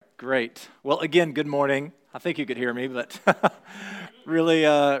Great. Well, again, good morning. I think you could hear me, but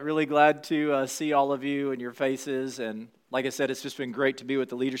really glad to see all of you and your faces. And like I said, it's just been great to be with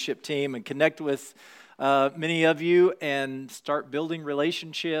the leadership team and connect with many of you and start building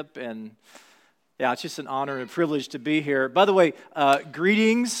relationship. And yeah, it's just an honor and a privilege to be here. By the way,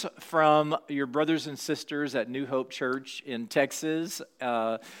 greetings from your brothers and sisters at New Hope Church in Texas.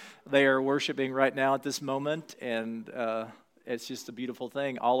 They are worshiping right now at this moment, and it's just a beautiful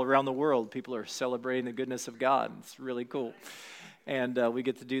thing. All around the world, people are celebrating the goodness of God. It's really cool. And we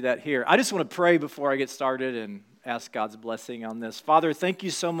get to do that here. I just want to pray before I get started and ask God's blessing on this. Father, thank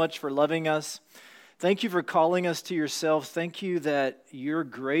you so much for loving us. Thank you for calling us to yourself. Thank you that your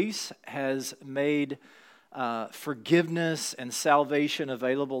grace has made forgiveness and salvation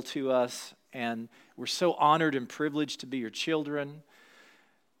available to us. And we're so honored and privileged to be your children.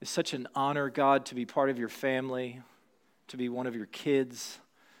 It's such an honor, God, to be part of your family, to be one of your kids.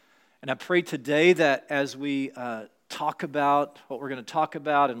 And I pray today that as we talk about what we're going to talk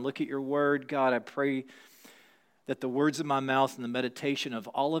about and look at your word, God, I pray that the words of my mouth and the meditation of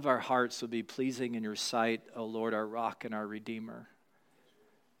all of our hearts will be pleasing in your sight, O Lord, our rock and our redeemer.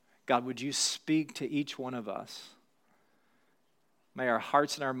 God, would you speak to each one of us? May our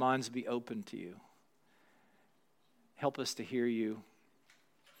hearts and our minds be open to you. Help us to hear you.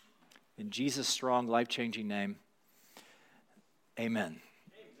 In Jesus' strong, life-changing name, amen.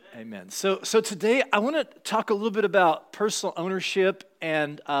 Amen. So today I want to talk a little bit about personal ownership,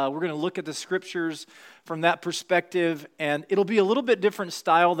 and we're going to look at the scriptures from that perspective, and it'll be a little bit different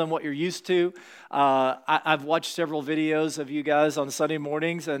style than what you're used to. I've watched several videos of you guys on Sunday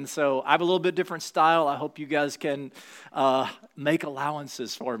mornings, and so I have a little bit different style. I hope you guys can make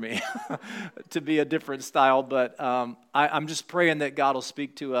allowances for me to be a different style, but I'm just praying that God will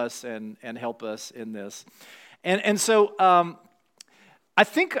speak to us and help us in this. And so I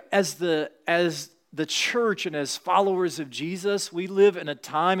think as the church and as followers of Jesus, we live in a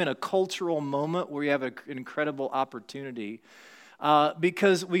time, in a cultural moment where we have an incredible opportunity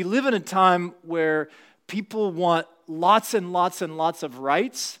because we live in a time where people want lots and lots and lots of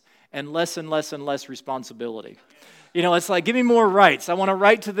rights and less and less responsibility. You know, it's like, give me more rights. I want a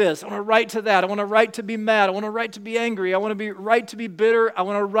right to this. I want a right to that. I want a right to be mad. I want a right to be angry. I want a right to be bitter. I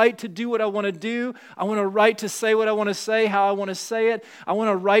want a right to do what I want to do. I want a right to say what I want to say, how I want to say it. I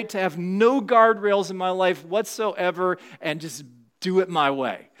want a right to have no guardrails in my life whatsoever and just do it my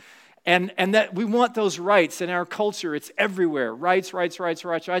way. And that we want those rights in our culture. It's everywhere. Rights.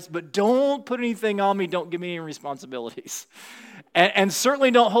 But don't put anything on me. Don't give me any responsibilities. And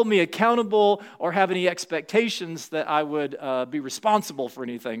certainly don't hold me accountable or have any expectations that I would be responsible for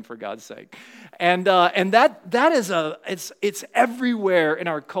anything, for God's sake. And that is it's everywhere in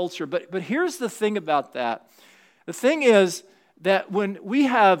our culture. But here's the thing about that. The thing is that when we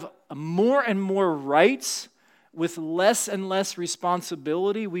have more and more rights with less and less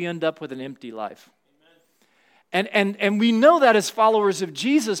responsibility, we end up with an empty life. And we know that as followers of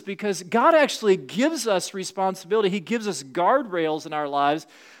Jesus because God actually gives us responsibility. He gives us guardrails in our lives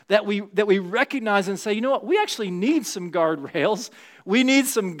that we recognize and say, you know what, we actually need some guardrails. We need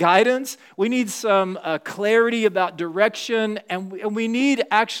some guidance. We need some clarity about direction. And we need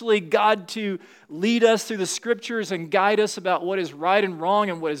actually God to lead us through the scriptures and guide us about what is right and wrong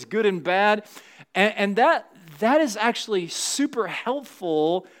and what is good and bad. And that is actually super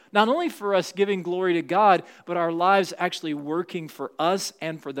helpful, not only for us giving glory to God, but our lives actually working for us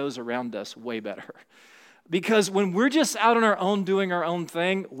and for those around us way better. Because when we're just out on our own doing our own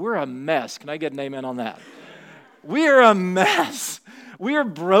thing, we're a mess. Can I get an amen on that? We are a mess. We are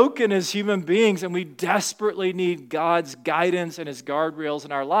broken as human beings, and we desperately need God's guidance and His guardrails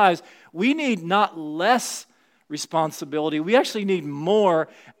in our lives. We need not less responsibility. We actually need more,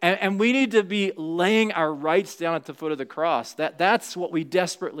 and we need to be laying our rights down at the foot of the cross. That's what we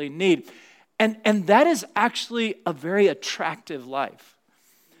desperately need. And that is actually a very attractive life.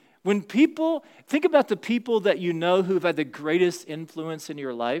 When people, think about the people that you know who've had the greatest influence in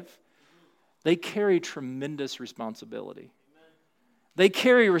your life, they carry tremendous responsibility. They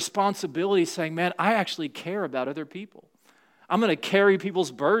carry responsibility saying, man, I actually care about other people. I'm going to carry people's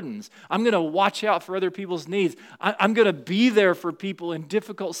burdens. I'm going to watch out for other people's needs. I'm going to be there for people in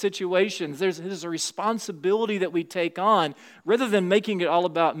difficult situations. There's a responsibility that we take on. Rather than making it all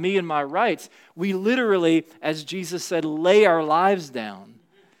about me and my rights, we literally, as Jesus said, lay our lives down.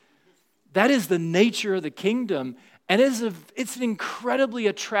 That is the nature of the kingdom. And it's an incredibly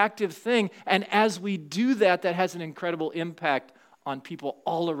attractive thing. And as we do that, that has an incredible impact on people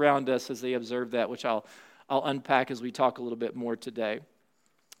all around us as they observe that, which I'll unpack as we talk a little bit more today.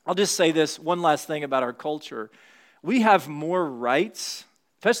 I'll just say this one last thing about our culture. We have more rights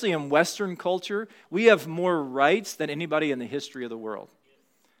especially in Western culture, we have more rights than anybody in the history of the world.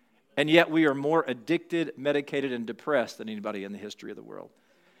 And yet we are more addicted, medicated, and depressed than anybody in the history of the world.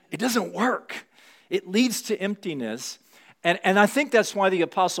 It doesn't work. It leads to emptiness. And I think that's why the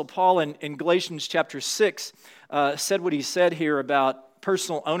Apostle Paul in Galatians chapter 6 said what he said here about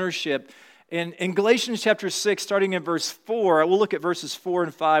personal ownership. In Galatians chapter 6, starting in verse 4, we'll look at verses 4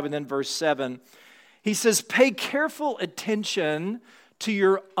 and 5 and then verse 7. He says, pay careful attention to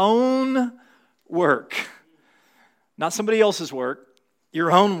your own work. Not somebody else's work,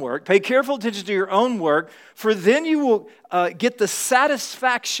 your own work. Pay careful attention to your own work, for then you will get the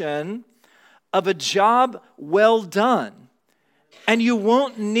satisfaction of a job well done. And you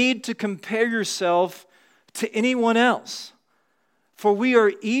won't need to compare yourself to anyone else. For we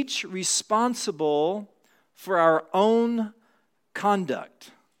are each responsible for our own conduct.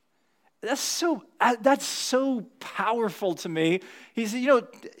 That's so powerful to me. He said,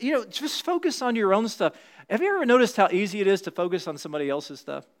 just focus on your own stuff. Have you ever noticed how easy it is to focus on somebody else's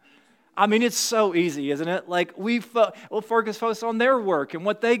stuff? I mean, it's so easy, isn't it? Like we'll focus on their work and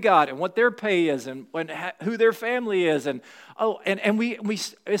what they got and what their pay is and who their family is. And we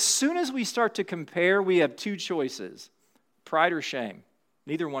as soon as we start to compare, we have two choices, pride or shame.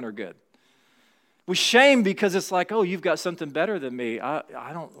 Neither one are good. We shame because it's like, oh, you've got something better than me.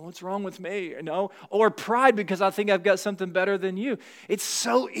 I don't, what's wrong with me? Or pride because I think I've got something better than you. It's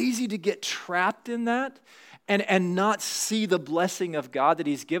so easy to get trapped in that and not see the blessing of God that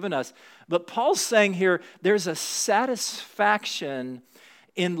he's given us. But Paul's saying here, there's a satisfaction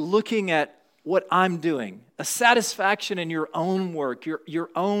in looking at what I'm doing, a satisfaction in your own work, your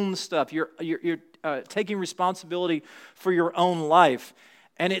own stuff, you're taking responsibility for your own life.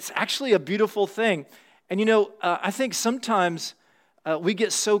 And it's actually a beautiful thing. And I think sometimes we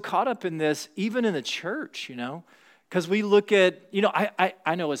get so caught up in this, even in the church, because we look at,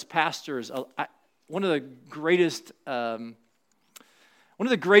 I know as pastors, one of the greatest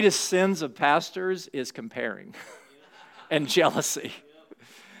sins of pastors is comparing and jealousy.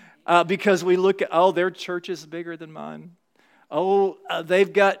 Because we look at, their church is bigger than mine.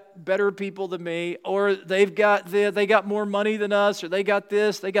 They've got better people than me, or they got more money than us, or they got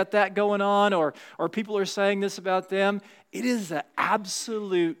this, they got that going on, or people are saying this about them. It is an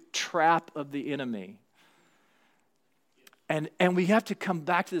absolute trap of the enemy. And we have to come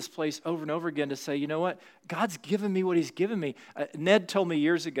back to this place over and over again to say, you know what? God's given me what he's given me. Ned told me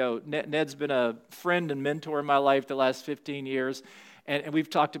years ago, Ned's been a friend and mentor in my life the last 15 years. And we've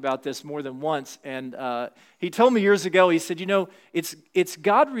talked about this more than once. And he told me years ago, he said, it's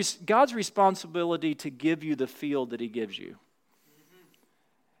God's responsibility to give you the field that he gives you.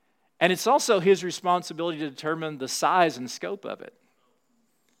 And it's also his responsibility to determine the size and scope of it.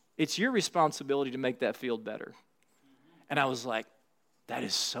 It's your responsibility to make that field better. And I was like, that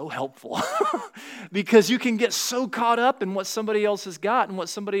is so helpful. Because you can get so caught up in what somebody else has got and what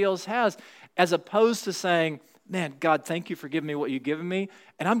somebody else has, as opposed to saying, man, God, thank you for giving me what you've given me,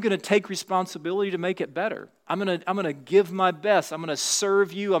 and I'm going to take responsibility to make it better. I'm going to give my best. I'm going to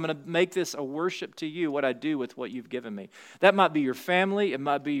serve you. I'm going to make this a worship to you, what I do with what you've given me. That might be your family. It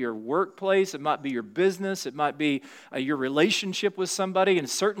might be your workplace. It might be your business. It might be your relationship with somebody, and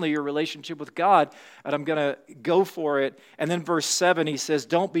certainly your relationship with God, and I'm going to go for it. And then verse 7, he says,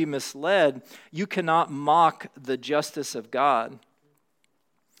 don't be misled. You cannot mock the justice of God.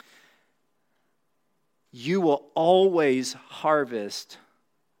 You will always harvest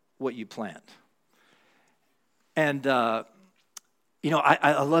what you plant. And, I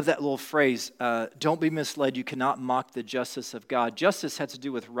love that little phrase, don't be misled, you cannot mock the justice of God. Justice has to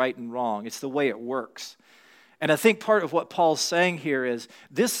do with right and wrong. It's the way it works. And I think part of what Paul's saying here is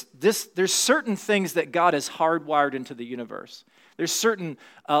there's certain things that God has hardwired into the universe. There's certain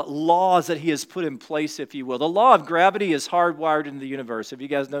laws that he has put in place, if you will. The law of gravity is hardwired into the universe. Have you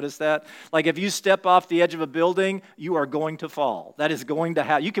guys noticed that? Like if you step off the edge of a building, you are going to fall. That is going to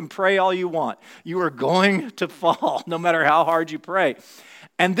happen. You can pray all you want. You are going to fall, no matter how hard you pray.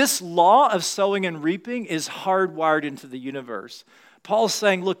 And this law of sowing and reaping is hardwired into the universe. Paul's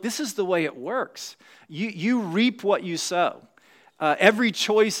saying, look, this is the way it works. You reap what you sow. Every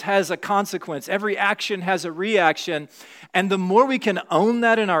choice has a consequence. Every action has a reaction. And the more we can own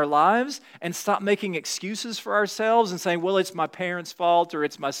that in our lives and stop making excuses for ourselves and saying, well, it's my parents' fault, or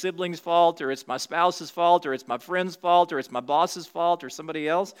it's my siblings' fault, or it's my spouse's fault, or it's my friend's fault, or it's my boss's fault, or somebody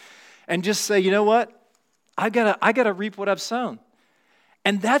else, and just say, you know what? I gotta reap what I've sown.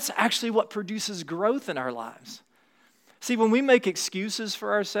 And that's actually what produces growth in our lives. See, when we make excuses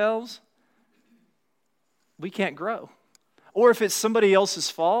for ourselves, we can't grow. Or if it's somebody else's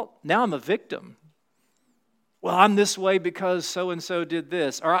fault, now I'm a victim. Well, I'm this way because so-and-so did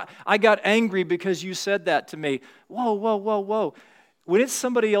this. Or I got angry because you said that to me. Whoa, whoa, whoa, whoa. When it's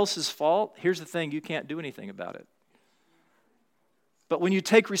somebody else's fault, here's the thing, you can't do anything about it. But when you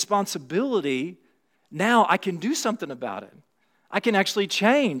take responsibility, now I can do something about it. I can actually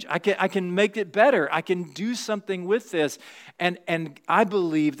change. I can make it better. I can do something with this. And I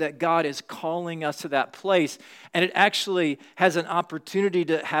believe that God is calling us to that place. And it actually has an opportunity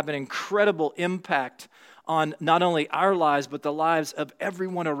to have an incredible impact on not only our lives, but the lives of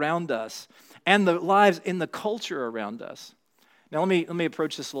everyone around us and the lives in the culture around us. Now, let me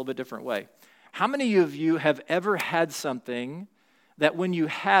approach this a little bit different way. How many of you have ever had something that when you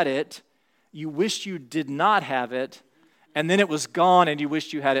had it, you wished you did not have it, and then it was gone and you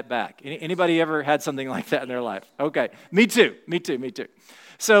wished you had it back? Anybody ever had something like that in their life? Okay, me too.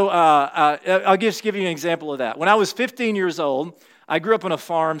 So I'll just give you an example of that. When I was 15 years old, I grew up on a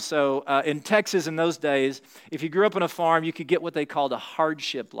farm, so in Texas in those days, if you grew up on a farm, you could get what they called a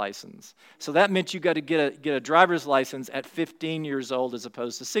hardship license. So that meant you got to get a driver's license at 15 years old as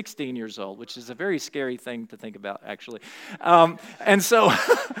opposed to 16 years old, which is a very scary thing to think about, actually. And so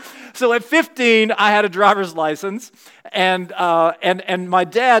at 15, I had a driver's license, and my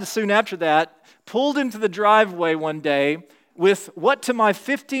dad, soon after that, pulled into the driveway one day with what to my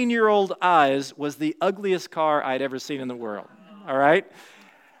 15-year-old eyes was the ugliest car I'd ever seen in the world. All right?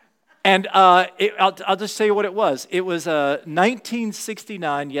 And I'll just tell you what it was. It was a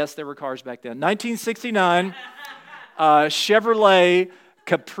 1969, yes, there were cars back then, 1969 Chevrolet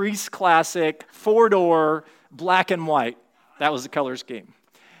Caprice Classic, 4-door, black and white. That was the color scheme.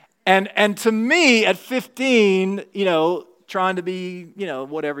 And to me, at 15, trying to be,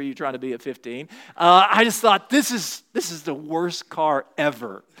 whatever you're trying to be at 15, I just thought, this is the worst car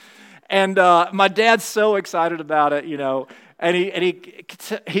ever. And my dad's so excited about it, and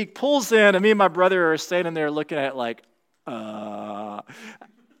he pulls in, and me and my brother are standing there looking at it like,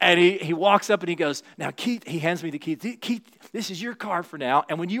 and he walks up and he goes, now Keith, he hands me the keys. Keith, this is your car for now,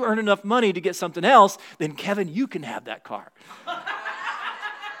 and when you earn enough money to get something else, then Kevin, you can have that car.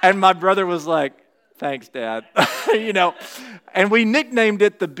 And my brother was like, thanks, Dad. And we nicknamed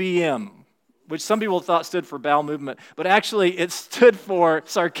it the BM, which some people thought stood for bowel movement, but actually it stood for,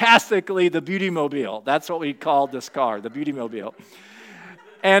 sarcastically, the Beauty Mobile. That's what we called this car, the Beauty Mobile.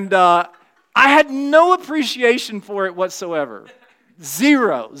 And I had no appreciation for it whatsoever.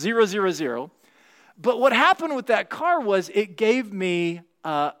 Zero. But what happened with that car was it gave me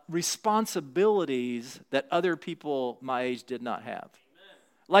responsibilities that other people my age did not have.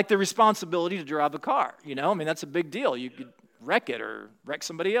 Like the responsibility to drive a car, that's a big deal. You could wreck it or wreck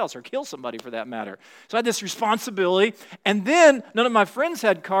somebody else or kill somebody for that matter. So I had this responsibility. And then none of my friends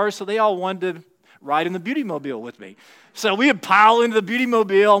had cars, so they all wanted to ride in the Beauty Mobile with me. So we would pile into the Beauty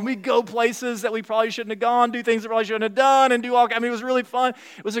Mobile and we'd go places that we probably shouldn't have gone, do things that we probably shouldn't have done, and it was really fun.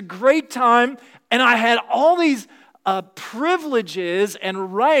 It was a great time. And I had all these privileges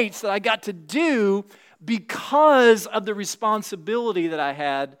and rights that I got to do because of the responsibility that I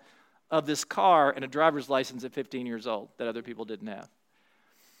had of this car and a driver's license at 15 years old that other people didn't have.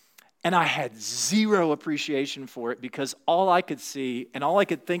 And I had zero appreciation for it because all I could see and all I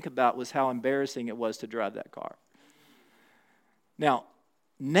could think about was how embarrassing it was to drive that car. Now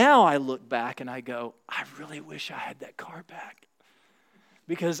I look back and I go, I really wish I had that car back.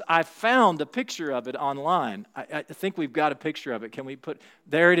 Because I found a picture of it online. I think we've got a picture of it. Can we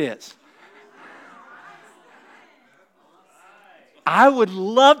there it is. I would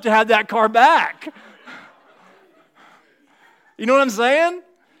love to have that car back. You know what I'm saying?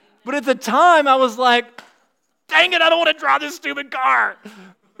 But at the time, I was like, dang it, I don't want to drive this stupid car.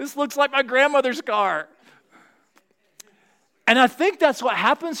 This looks like my grandmother's car. And I think that's what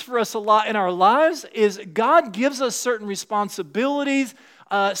happens for us a lot in our lives is God gives us certain responsibilities,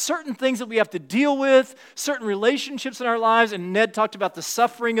 certain things that we have to deal with, certain relationships in our lives, and Ned talked about the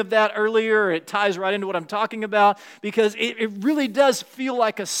suffering of that earlier. It ties right into what I'm talking about because it really does feel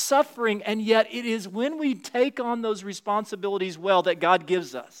like a suffering, and yet it is when we take on those responsibilities well that God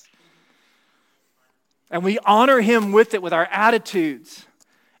gives us. And we honor Him with it, with our attitudes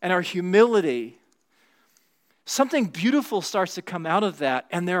and our humility. Something beautiful starts to come out of that,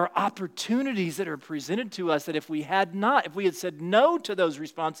 and there are opportunities that are presented to us that if we had said no to those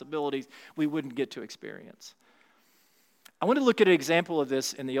responsibilities, we wouldn't get to experience. I want to look at an example of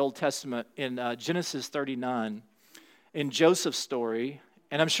this in the Old Testament in Genesis 39, in Joseph's story.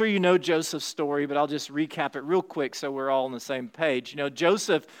 And I'm sure you know Joseph's story, but I'll just recap it real quick so we're all on the same page.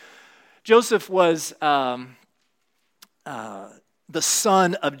 Joseph was the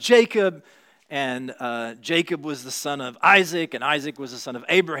son of Jacob. And Jacob was the son of Isaac, and Isaac was the son of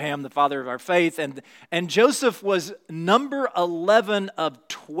Abraham, the father of our faith. And Joseph was number 11 of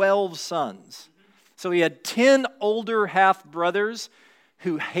 12 sons. So he had 10 older half-brothers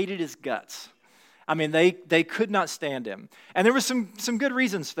who hated his guts. I mean, they could not stand him. And there were some good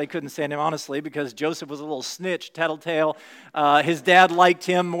reasons they couldn't stand him, honestly, because Joseph was a little snitch, tattletale. His dad liked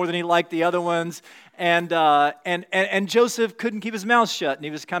him more than he liked the other ones. And Joseph couldn't keep his mouth shut, and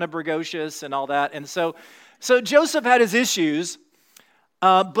he was kind of braggadocious and all that. And so Joseph had his issues,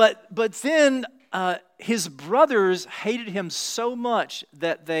 but then his brothers hated him so much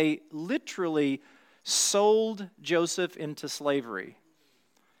that they literally sold Joseph into slavery.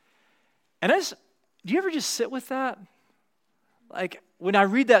 And do you ever just sit with that? Like, when I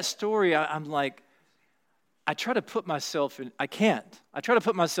read that story, I'm like, I try to put myself in, I can't. I try to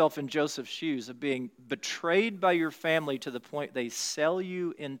put myself in Joseph's shoes of being betrayed by your family to the point they sell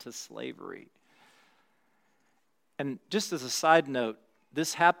you into slavery. And just as a side note,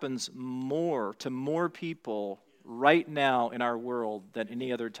 this happens to more people right now in our world than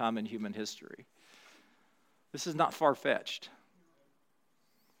any other time in human history. This is not far-fetched.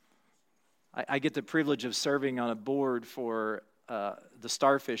 I get the privilege of serving on a board for the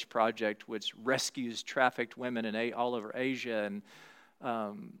Starfish Project, which rescues trafficked women all over Asia. And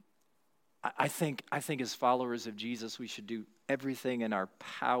I think as followers of Jesus, we should do everything in our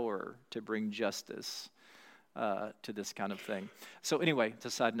power to bring justice to this kind of thing. So anyway, it's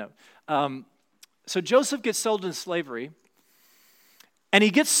a side note. So Joseph gets sold into slavery, and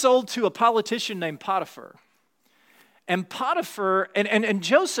he gets sold to a politician named Potiphar. And Potiphar, and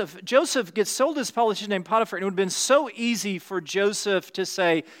Joseph gets sold to this politician named Potiphar, and it would have been so easy for Joseph to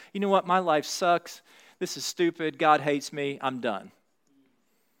say, you know what, my life sucks, this is stupid, God hates me, I'm done.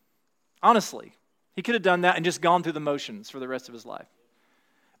 Honestly, he could have done that and just gone through the motions for the rest of his life.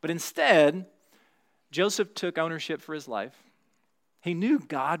 But instead, Joseph took ownership for his life. He knew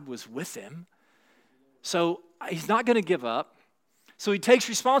God was with him, so he's not going to give up. So he takes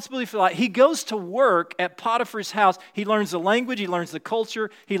responsibility for life. He goes to work at Potiphar's house. He learns the language, he learns the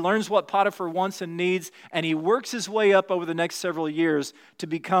culture, he learns what Potiphar wants and needs, and he works his way up over the next several years to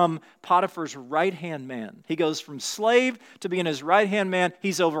become Potiphar's right-hand man. He goes from slave to being his right-hand man.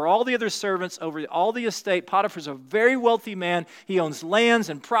 He's over all the other servants, over all the estate. Potiphar's a very wealthy man. He owns lands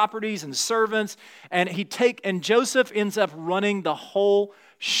and properties and servants, and Joseph ends up running the whole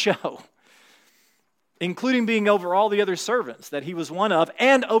show, including being over all the other servants that he was one of,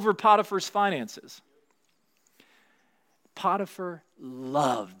 and over Potiphar's finances. Potiphar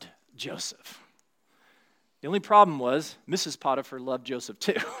loved Joseph. The only problem was Mrs. Potiphar loved Joseph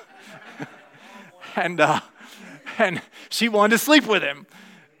too. and she wanted to sleep with him.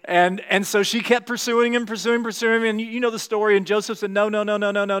 And so she kept pursuing him, and you know the story, and Joseph said, no,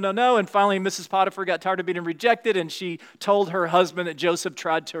 and finally Mrs. Potiphar got tired of being rejected, and she told her husband that Joseph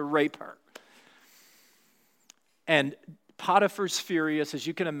tried to rape her. And Potiphar's furious, as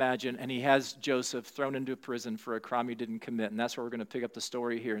you can imagine, and he has Joseph thrown into a prison for a crime he didn't commit. And that's where we're going to pick up the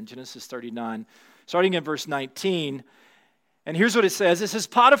story here in Genesis 39, starting in verse 19. And here's what it says. It says,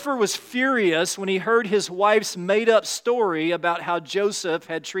 Potiphar was furious when he heard his wife's made-up story about how Joseph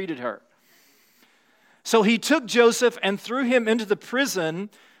had treated her. So he took Joseph and threw him into the prison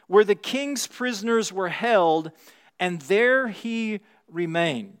where the king's prisoners were held, and there he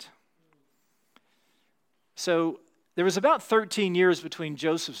remained. So there was about 13 years between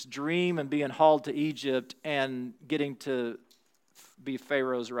Joseph's dream and being hauled to Egypt and getting to be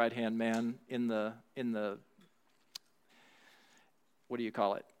Pharaoh's right-hand man in the what do you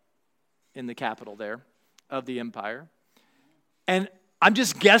call it? In the capital there of the empire. And I'm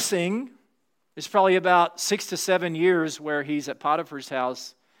just guessing it's probably about 6 to 7 years where he's at Potiphar's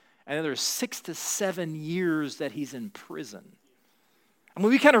house, and then there's 6 to 7 years that he's in prison. I mean,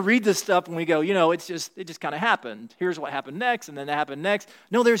 we kind of read this stuff and we go, you know, it just kind of happened. Here's what happened next, and then that happened next.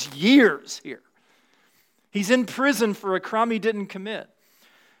 No, there's years here. He's in prison for a crime he didn't commit.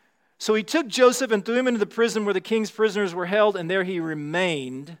 So he took Joseph and threw him into the prison where the king's prisoners were held, and there he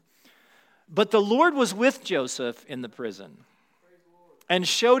remained. But the Lord was with Joseph in the prison and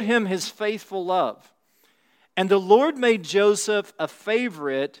showed him his faithful love. And the Lord made Joseph a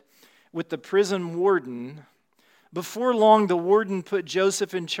favorite with the prison warden. Before long, the warden put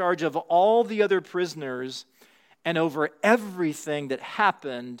Joseph in charge of all the other prisoners and over everything that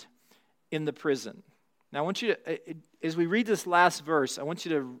happened in the prison. Now, I want you to, as we read this last verse, I want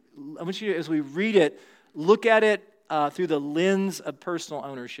you to, as we read it, look at it through the lens of personal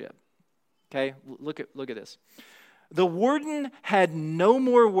ownership. Okay, look at this. The warden had no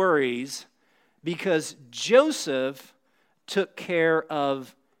more worries because Joseph took care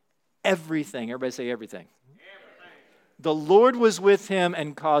of everything. Everybody say everything. The Lord was with him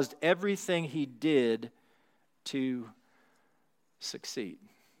and caused everything he did to succeed.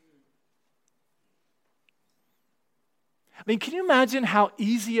 I mean, can you imagine how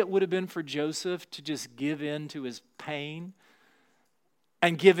easy it would have been for Joseph to just give in to his pain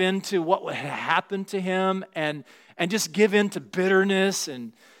and give in to what had happened to him and just give in to bitterness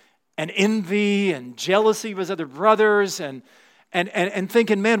and envy and jealousy of his other brothers and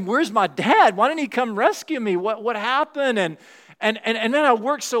thinking, man, where's my dad? Why didn't he come rescue me? What happened? And then I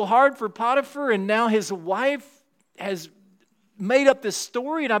worked so hard for Potiphar, and now his wife has made up this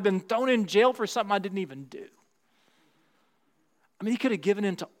story, and I've been thrown in jail for something I didn't even do. I mean, he could have given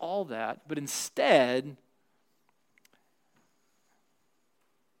in to all that, but instead,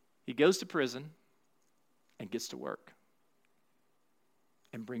 he goes to prison and gets to work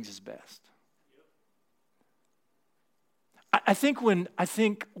and brings his best. I think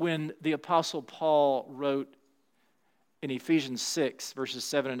when the Apostle Paul wrote in Ephesians 6, verses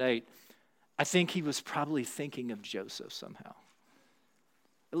 7 and 8, I think he was probably thinking of Joseph somehow.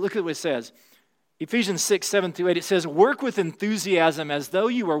 Look at what it says. Ephesians 6, 7 through 8, it says, work with enthusiasm as though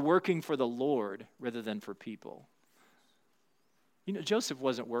you are working for the Lord rather than for people. You know, Joseph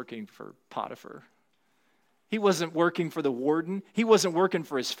wasn't working for Potiphar. He wasn't working for the warden. He wasn't working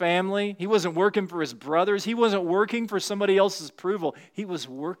for his family. He wasn't working for his brothers. He wasn't working for somebody else's approval. He was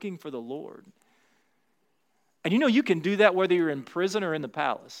working for the Lord. And you know, you can do that whether you're in prison or in the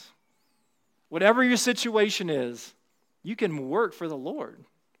palace. Whatever your situation is, you can work for the Lord.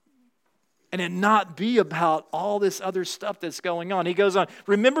 And it not be about all this other stuff that's going on. He goes on,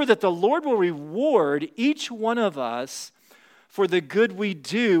 remember that the Lord will reward each one of us for the good we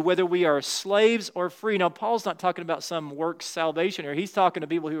do, whether we are slaves or free. Now, Paul's not talking about some work salvation here. He's talking to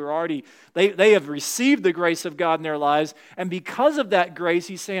people who are already, they have received the grace of God in their lives. And because of that grace,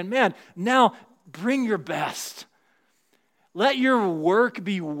 he's saying, man, now bring your best. Let your work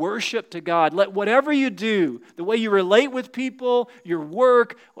be worship to God. Let whatever you do, the way you relate with people, your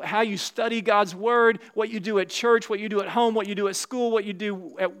work, how you study God's word, what you do at church, what you do at home, what you do at school, what you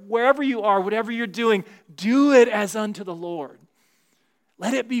do at wherever you are, whatever you're doing, do it as unto the Lord.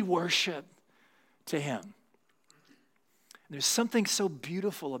 Let it be worship to Him. And there's something so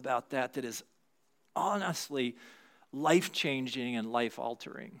beautiful about that that is honestly life-changing and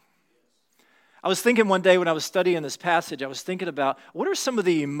life-altering. I was thinking one day when I was studying this passage, I was thinking about what are some of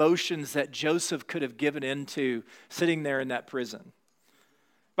the emotions that Joseph could have given into sitting there in that prison.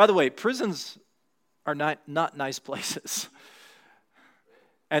 By the way, prisons are not nice places.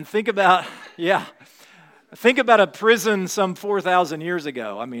 And think about a prison some 4,000 years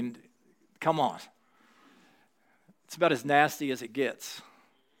ago. I mean, come on. It's about as nasty as it gets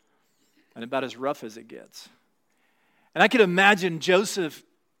and about as rough as it gets. And I could imagine Joseph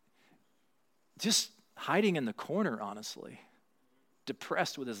just hiding in the corner, honestly,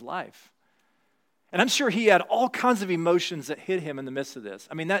 depressed with his life. And I'm sure he had all kinds of emotions that hit him in the midst of this.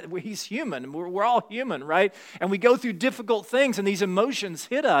 I mean, he's human. We're all human, right? And we go through difficult things, and these emotions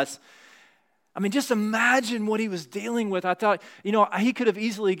hit us. I mean, just imagine what he was dealing with. I thought, he could have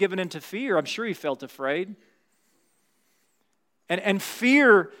easily given in to fear. I'm sure he felt afraid. And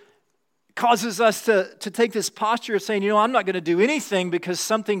fear causes us to take this posture of saying, I'm not going to do anything because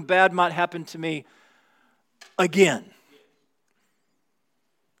something bad might happen to me again.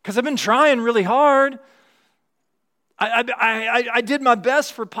 Because I've been trying really hard. I did my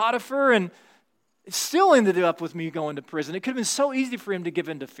best for Potiphar, and it still ended up with me going to prison. It could have been so easy for him to give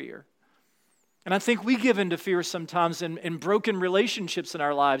in to fear. And I think we give in to fear sometimes in broken relationships in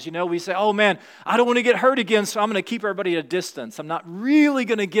our lives. We say, oh man, I don't want to get hurt again, so I'm going to keep everybody at a distance. I'm not really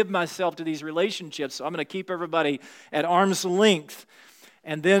going to give myself to these relationships, so I'm going to keep everybody at arm's length.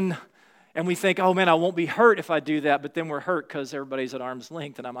 And we think, oh man, I won't be hurt if I do that, but then we're hurt because everybody's at arm's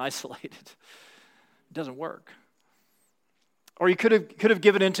length and I'm isolated. It doesn't work. Or you could have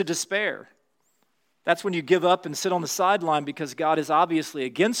given in to despair. That's when you give up and sit on the sideline because God is obviously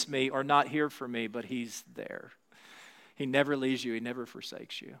against me or not here for me, but He's there. He never leaves you. He never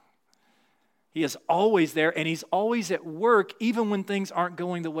forsakes you. He is always there, and He's always at work even when things aren't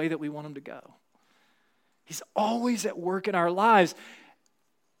going the way that we want them to go. He's always at work in our lives.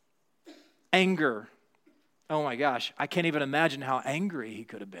 Anger. Oh my gosh, I can't even imagine how angry he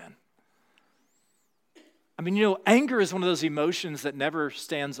could have been. I mean, anger is one of those emotions that never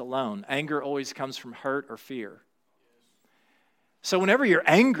stands alone. Anger always comes from hurt or fear. So whenever you're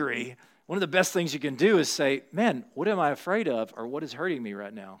angry, one of the best things you can do is say, man, what am I afraid of, or what is hurting me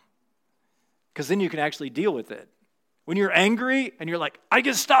right now? Because then you can actually deal with it. When you're angry and you're like, I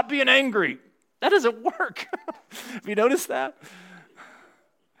can stop being angry, that doesn't work. Have you noticed that?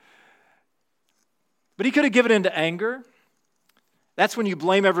 But he could have given in to anger. That's when you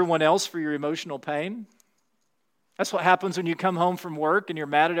blame everyone else for your emotional pain. That's what happens when you come home from work and you're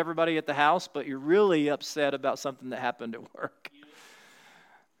mad at everybody at the house, but you're really upset about something that happened at work.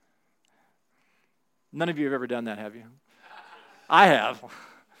 None of you have ever done that, have you? I have.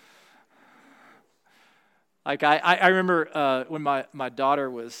 Like I remember when my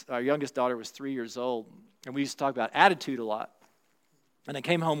our youngest daughter was 3 years old, and we used to talk about attitude a lot. And I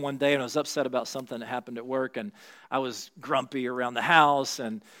came home one day and I was upset about something that happened at work, and I was grumpy around the house,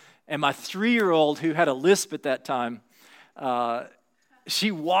 and my 3-year-old, who had a lisp at that time,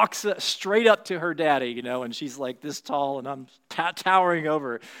 she walks straight up to her daddy, and she's like this tall, and I'm towering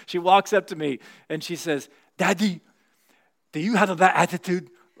over her. She walks up to me and she says, "Daddy, do you have a bad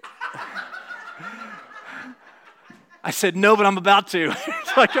attitude?" I said, "No, but I'm about to."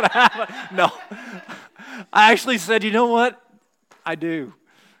 It's not going to happen. No. I actually said, "You know what? I do.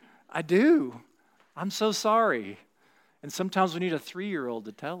 I'm so sorry." And sometimes we need a 3-year-old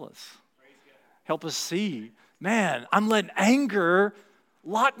to tell us. Help us see, man, I'm letting anger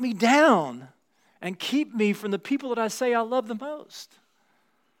lock me down and keep me from the people that I say I love the most.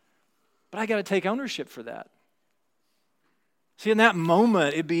 But I got to take ownership for that. See, in that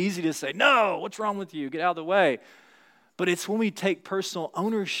moment, it'd be easy to say, "No, what's wrong with you? Get out of the way." But it's when we take personal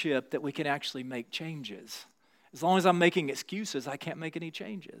ownership that we can actually make changes. As long as I'm making excuses, I can't make any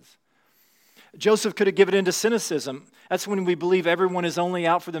changes. Joseph could have given in to cynicism. That's when we believe everyone is only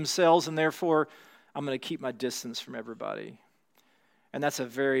out for themselves, and therefore I'm going to keep my distance from everybody. And that's a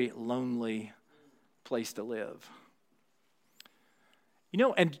very lonely place to live.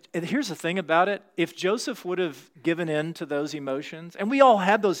 And here's the thing about it. If Joseph would have given in to those emotions, and we all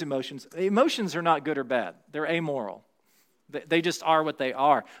have those emotions. Emotions are not good or bad. They're amoral. They just are what they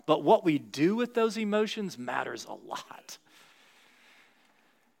are. But what we do with those emotions matters a lot.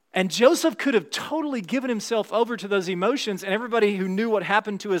 And Joseph could have totally given himself over to those emotions, and everybody who knew what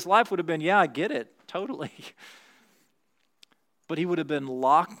happened to his life would have been, "Yeah, I get it, totally." But he would have been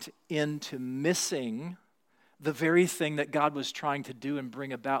locked into missing the very thing that God was trying to do and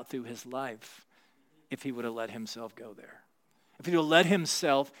bring about through his life if he would have let himself go there. If he would have let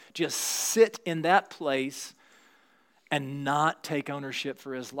himself just sit in that place and not take ownership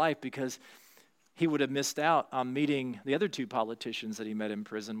for his life, because he would have missed out on meeting the other 2 politicians that he met in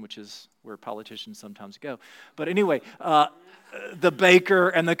prison, which is where politicians sometimes go. But anyway, the baker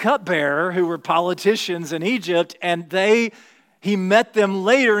and the cupbearer, who were politicians in Egypt, and he met them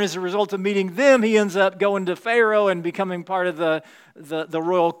later, and as a result of meeting them, he ends up going to Pharaoh and becoming part of the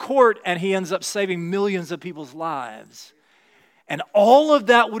royal court, and he ends up saving millions of people's lives. And all of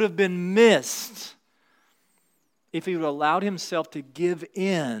that would have been missed if he would have allowed himself to give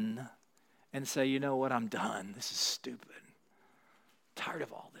in and say, "You know what, I'm done. This is stupid. I'm tired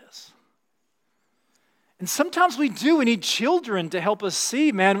of all this." And sometimes we do. We need children to help us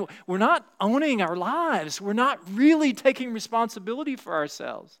see, man, we're not owning our lives. We're not really taking responsibility for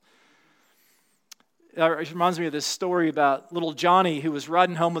ourselves. It reminds me of this story about little Johnny, who was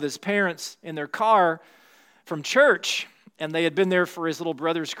riding home with his parents in their car from church, and they had been there for his little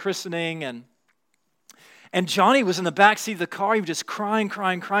brother's christening, and Johnny was in the back seat of the car. He was just crying.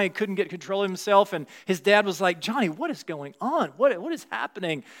 He couldn't get control of himself. And his dad was like, "Johnny, what is going on? What is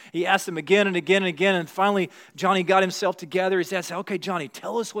happening?" He asked him again and again and again. And finally, Johnny got himself together. His dad said, "Okay, Johnny,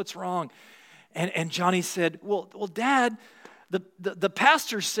 tell us what's wrong." And Johnny said, well, Dad, the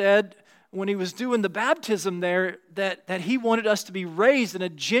pastor said when he was doing the baptism there that he wanted us to be raised in a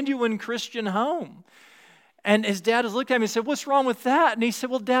genuine Christian home. And his dad was looking at him and said, "What's wrong with that?" And he said,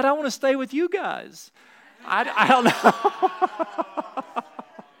 "Well, Dad, I want to stay with you guys." I don't know.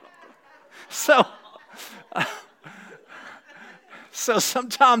 So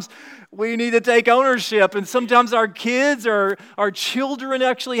sometimes we need to take ownership, and sometimes our kids or our children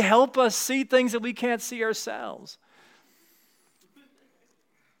actually help us see things that we can't see ourselves.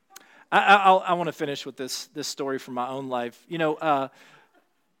 I want to finish with this story from my own life.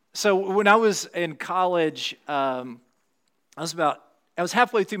 So when I was in college, I was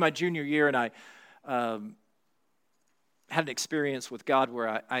halfway through my junior year, and I had an experience with God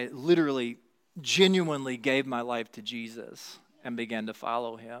where I literally, genuinely gave my life to Jesus and began to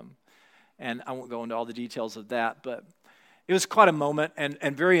follow him. And I won't go into all the details of that, but it was quite a moment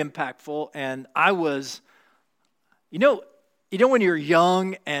and very impactful. And I was, when you're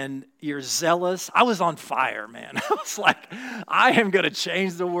young and you're zealous, I was on fire, man. I was like, I am going to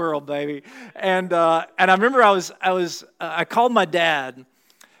change the world, baby. And I remember I called my dad,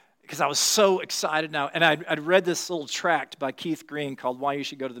 because I was so excited now. And I'd read this little tract by Keith Green called Why You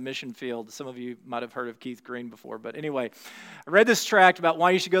Should Go to the Mission Field. Some of you might have heard of Keith Green before. But anyway, I read this tract about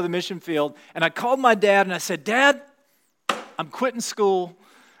why you should go to the mission field. And I called my dad and I said, Dad, I'm quitting school.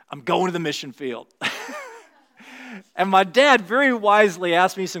 I'm going to the mission field. And my dad very wisely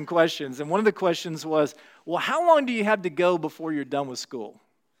asked me some questions. And one of the questions was, well, how long do you have to go before you're done with school?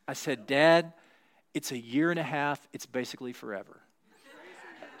 I said, Dad, it's a year and a half. It's basically forever.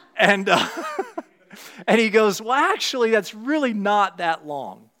 And and he goes, well, actually, that's really not that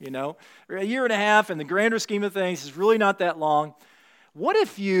long, A year and a half in the grander scheme of things is really not that long. What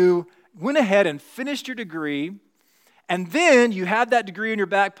if you went ahead and finished your degree, and then you have that degree in your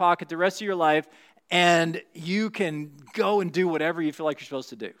back pocket the rest of your life, and you can go and do whatever you feel like you're supposed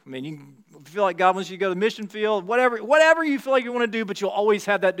to do? I mean, you feel like God wants you to go to the mission field, whatever you feel like you want to do, but you'll always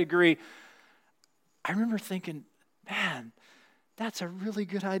have that degree. I remember thinking, man, that's a really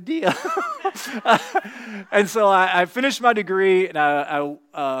good idea. And so I finished my degree, and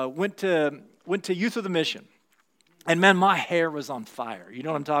I went to Youth of the Mission. And man, my hair was on fire. You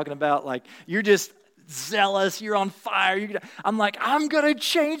know what I'm talking about? Like, you're just zealous, you're on fire. I'm like, I'm going to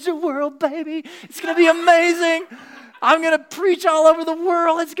change the world, baby. It's going to be amazing. I'm going to preach all over the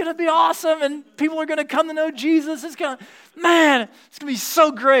world. It's going to be awesome, and people are going to come to know Jesus. It's going to be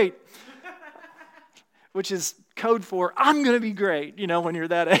so great. Which is code for, I'm going to be great, when you're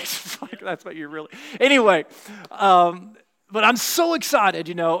that age. It's like, that's what you're really. Anyway, but I'm so excited,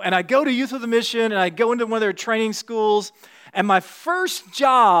 and I go to Youth of the Mission, and I go into one of their training schools, and my first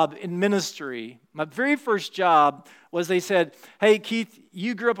job in ministry, my very first job was they said, hey, Keith,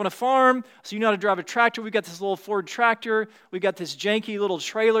 you grew up on a farm, so you know how to drive a tractor. We got this little Ford tractor. We got this janky little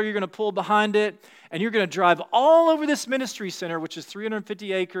trailer you're going to pull behind it, and you're going to drive all over this ministry center, which is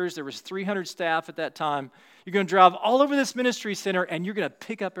 350 acres. There was 300 staff at that time. You're going to drive all over this ministry center, and you're going to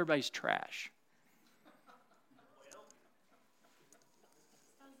pick up everybody's trash.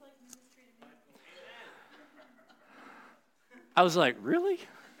 I was like, really?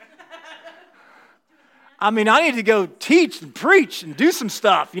 I mean, I need to go teach and preach and do some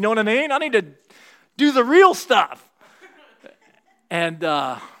stuff. You know what I mean? I need to do the real stuff. And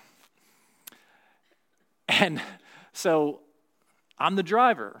so I'm the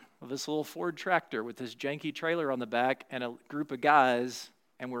driver of this little Ford tractor with this janky trailer on the back and a group of guys,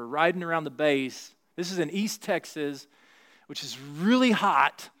 and we're riding around the base. This is in East Texas, which is really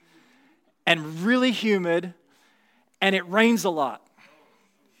hot and really humid, and it rains a lot.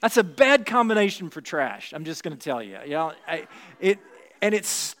 That's a bad combination for trash, I'm just going to tell you. It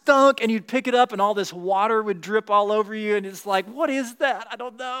stunk, and you'd pick it up, and all this water would drip all over you, and it's like, what is that? I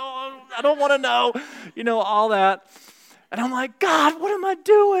don't know. I don't want to know, all that. And I'm like, God, what am I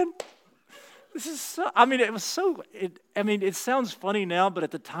doing? This is so, it sounds funny now, but at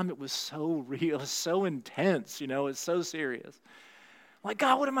the time it was so real, it was so intense, it's so serious. I'm like,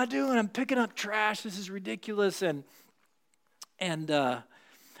 God, what am I doing? I'm picking up trash. This is ridiculous. And I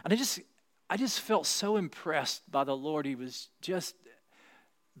just felt so impressed by the Lord. He was just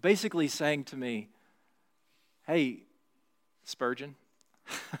basically saying to me, hey, Spurgeon,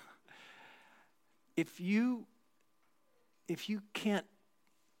 if you can't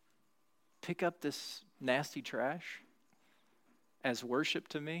pick up this nasty trash as worship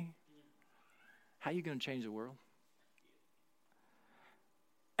to me, how are you going to change the world?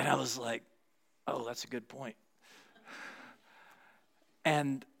 And I was like, oh, that's a good point.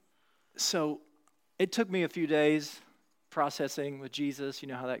 And so it took me a few days processing with Jesus. You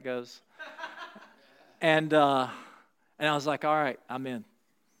know how that goes. And I was like, all right, I'm in.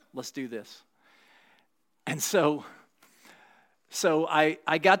 Let's do this. And so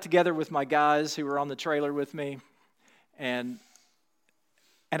I got together with my guys who were on the trailer with me, and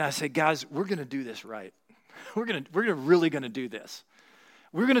I said, guys, we're going to do this right. We're really going to do this.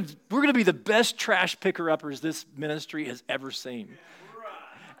 We're going to be the best trash picker-uppers this ministry has ever seen.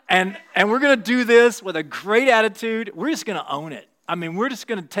 And we're going to do this with a great attitude. We're just going to own it. I mean, we're just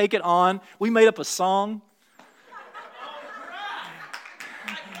going to take it on. We made up a song.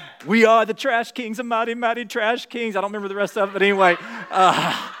 We are the trash kings, the mighty, mighty trash kings. I don't remember the rest of it, but anyway.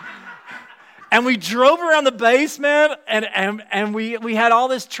 And we drove around the base, man, and we had all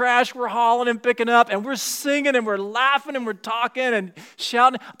this trash we're hauling and picking up, and we're singing and we're laughing and we're talking and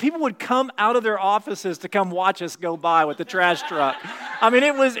shouting. People would come out of their offices to come watch us go by with the trash truck. I mean,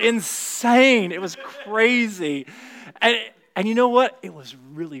 it was insane. It was crazy. And you know what? It was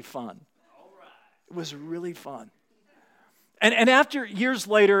really fun. It was really fun. And after years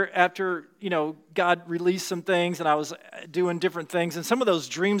later, after, God released some things and I was doing different things, and some of those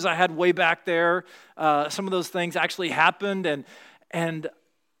dreams I had way back there, some of those things actually happened, and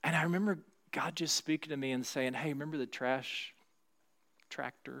And I remember God just speaking to me and saying, hey, remember the trash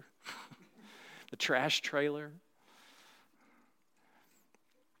tractor? The trash trailer?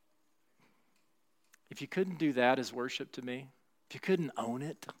 If you couldn't do that as worship to me, if you couldn't own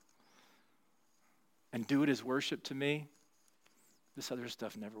it and do it as worship to me, this other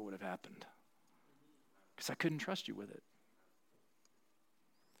stuff never would have happened. Because I couldn't trust you with it.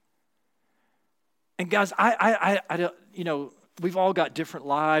 And guys, I don't, we've all got different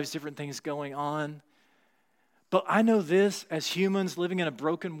lives, different things going on. But I know this, as humans living in a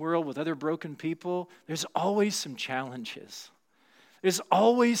broken world with other broken people, there's always some challenges. There's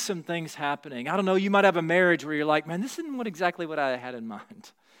always some things happening. I don't know, you might have a marriage where you're like, man, this isn't exactly what I had in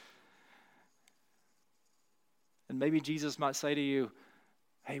mind. And maybe Jesus might say to you,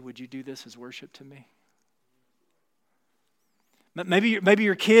 hey, would you do this as worship to me? Maybe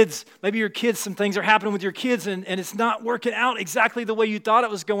your kids, some things are happening with your kids and it's not working out exactly the way you thought it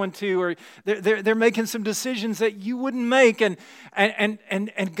was going to, or they're making some decisions that you wouldn't make, and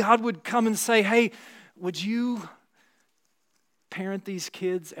God would come and say, hey, would you parent these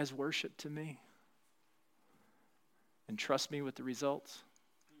kids as worship to me and trust me with the results?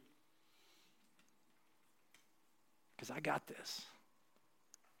 Because I got this.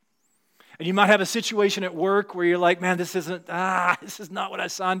 And you might have a situation at work where you're like, man, this is not what I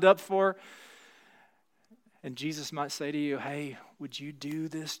signed up for. And Jesus might say to you, hey, would you do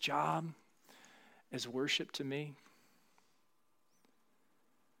this job as worship to me?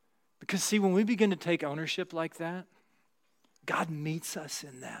 Because see, when we begin to take ownership like that, God meets us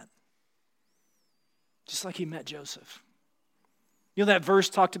in that. Just like he met Joseph. You know, that verse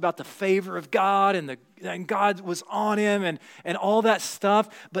talked about the favor of God and God was on him and all that stuff.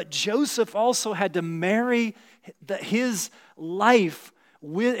 But Joseph also had to marry his life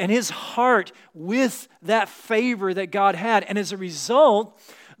and his heart with that favor that God had. And as a result,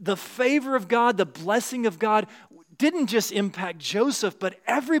 the favor of God, the blessing of God didn't just impact Joseph, but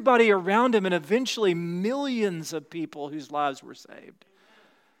everybody around him and eventually millions of people whose lives were saved.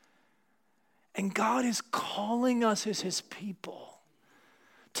 And God is calling us as his people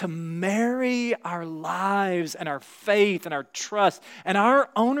to marry our lives and our faith and our trust and our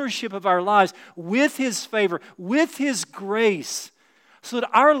ownership of our lives with his favor, with his grace, so that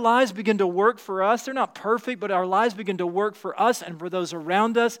our lives begin to work for us. They're not perfect, but our lives begin to work for us and for those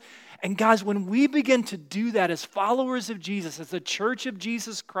around us. And guys, when we begin to do that as followers of Jesus, as the church of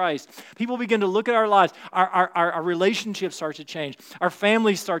Jesus Christ, people begin to look at our lives. Our relationships start to change. Our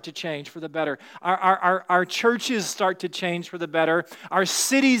families start to change for the better. Our churches start to change for the better. Our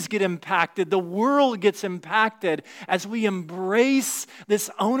cities get impacted. The world gets impacted as we embrace this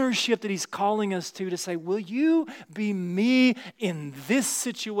ownership that he's calling us to say, will you be me in this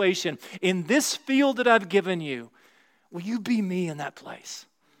situation, in this field that I've given you? Will you be me in that place?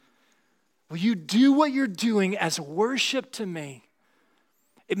 Will you do what you're doing as worship to me?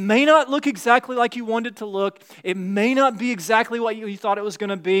 It may not look exactly like you wanted it to look. It may not be exactly what you thought it was going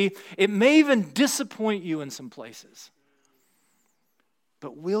to be. It may even disappoint you in some places.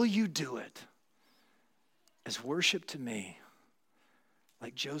 But will you do it as worship to me,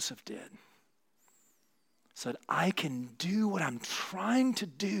 like Joseph did, so that I can do what I'm trying to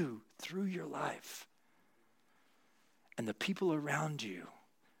do through your life, and the people around you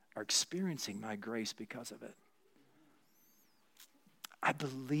are experiencing my grace because of it? I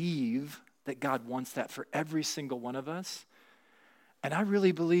believe that God wants that for every single one of us. And I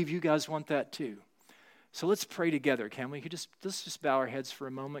really believe you guys want that too. So let's pray together, can we? Let's just bow our heads for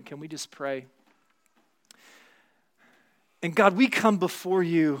a moment. Can we just pray? And God, we come before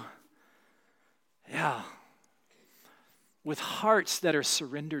you, with hearts that are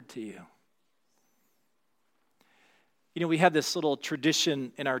surrendered to you. You know, we have this little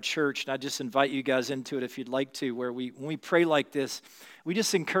tradition in our church, and I just invite you guys into it if you'd like to, where when we pray like this, we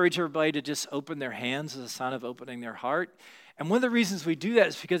just encourage everybody to just open their hands as a sign of opening their heart. And one of the reasons we do that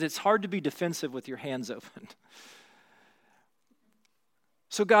is because it's hard to be defensive with your hands open.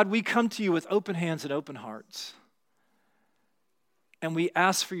 So God, we come to you with open hands and open hearts. And we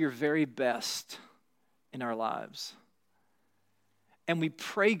ask for your very best in our lives. And we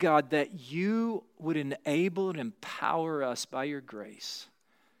pray, God, that you would enable and empower us by your grace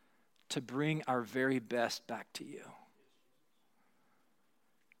to bring our very best back to you.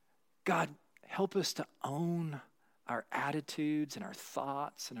 God, help us to own our attitudes and our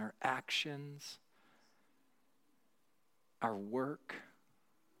thoughts and our actions, our work.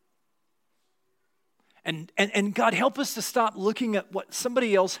 And God, help us to stop looking at what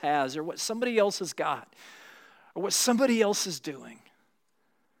somebody else has or what somebody else has got or what somebody else is doing.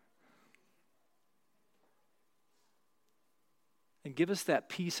 And give us that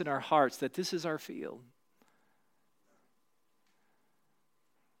peace in our hearts that this is our field.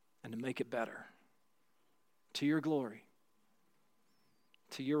 And to make it better. To your glory.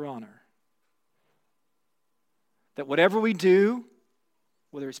 To your honor. That whatever we do,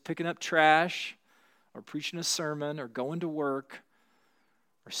 whether it's picking up trash, or preaching a sermon, or going to work,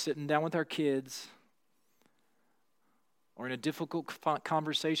 or sitting down with our kids, or in a difficult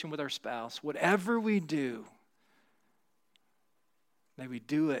conversation with our spouse, whatever we do, may we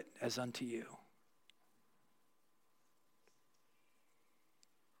do it as unto you.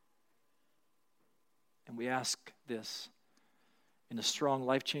 And we ask this in the strong,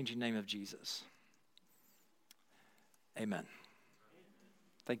 life-changing name of Jesus. Amen.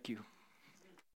 Thank you.